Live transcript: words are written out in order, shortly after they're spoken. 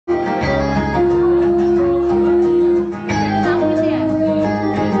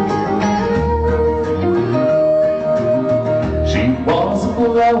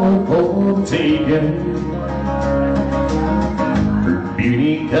taken. Her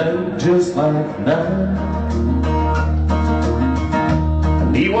beauty cut just like night,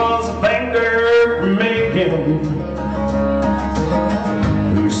 and he was a banker making,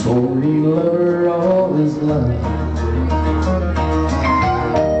 who swore he loved her all his life.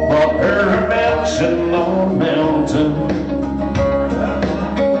 Bought her a mansion on a mountain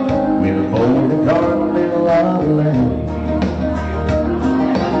with a boarding garden and a lot of land.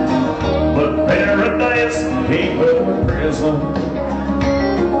 But paradise came with a prison.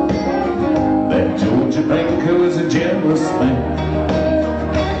 That Georgia banker was a generous man.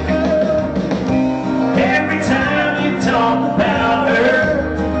 Every time you talk about her,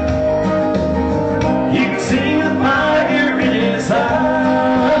 you can see the fire in his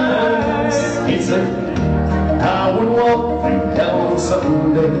eyes. He said, I would walk through hell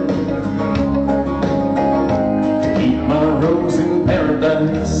someday to keep my rose in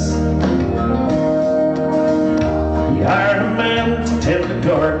paradise. He hired a man to tend the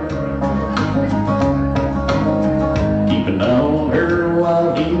garden, keep an eye on her while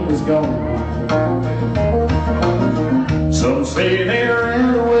he was gone. Some say they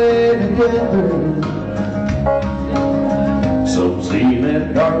ran away together, some say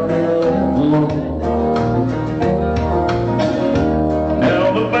that gardener left alone.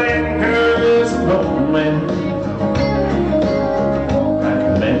 Now the banker is a lonely man, like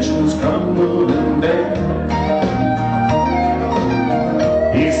mansions crumbling down.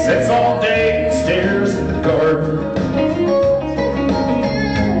 He sits all day and stares at the garden.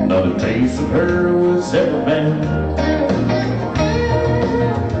 Not a trace of her was ever found.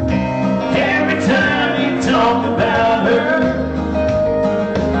 Every time you talk about her,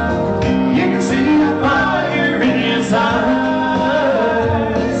 you can see the fire in his eyes.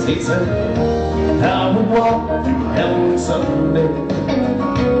 He said, I would walk through hell someday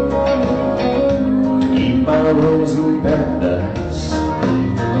to keep my rose in paradise.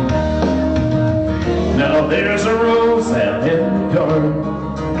 Now there's a rose out in the garden,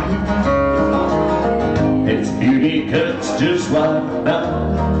 its beauty cuts just like night.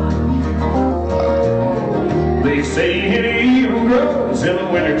 They say it even grows in the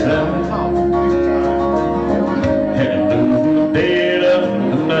wintertime, and it blooms in the dead of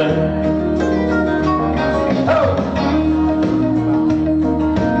the night. Oh!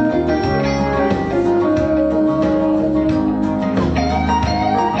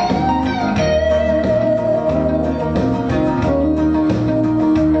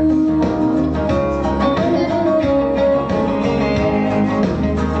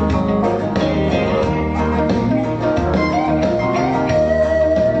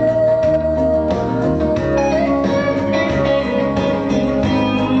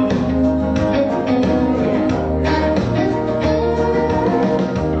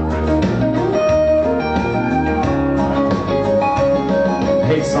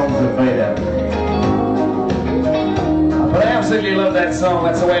 Songs are played out. But I absolutely love that song.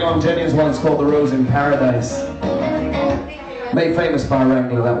 That's a Waylon Jennings one. It's called The Rose in Paradise. Made famous by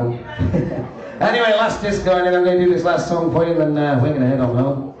Wrangler, that one. Anyway, last disco, and then I'm going to do this last song for you, and then we're going to head on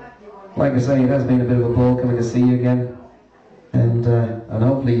home. Like I say, it has been a bit of a ball coming to see you again, and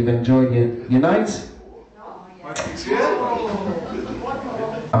hopefully you've enjoyed your night.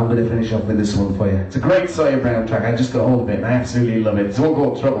 I'm going to finish off with this one for you. It's a great Sawyer Brown track. I just got hold of it and I absolutely love it. It's one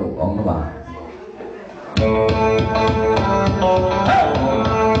called Trouble on the Line.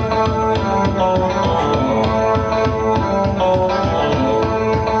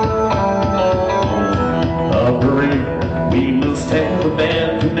 Operator, we must have a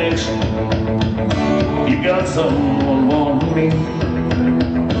bad connection. You got someone wanting me.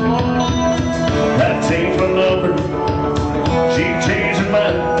 I changed my number, she changed her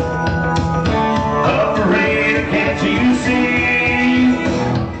mind. Operator, can't you see?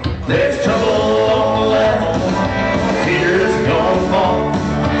 There's trouble on the line. Tears gonna fall.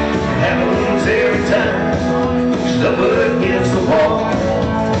 Happens every time she's up against the wall.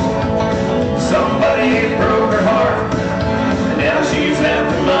 Somebody broke her heart, and now she's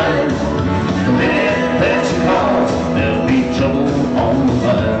after mine. The minute that she calls, there'll be trouble on the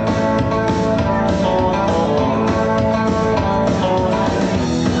line.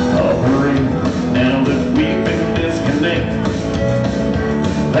 Now that we've been disconnected,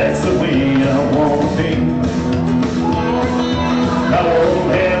 that's the way I want to be. I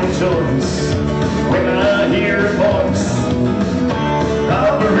won't have a choice.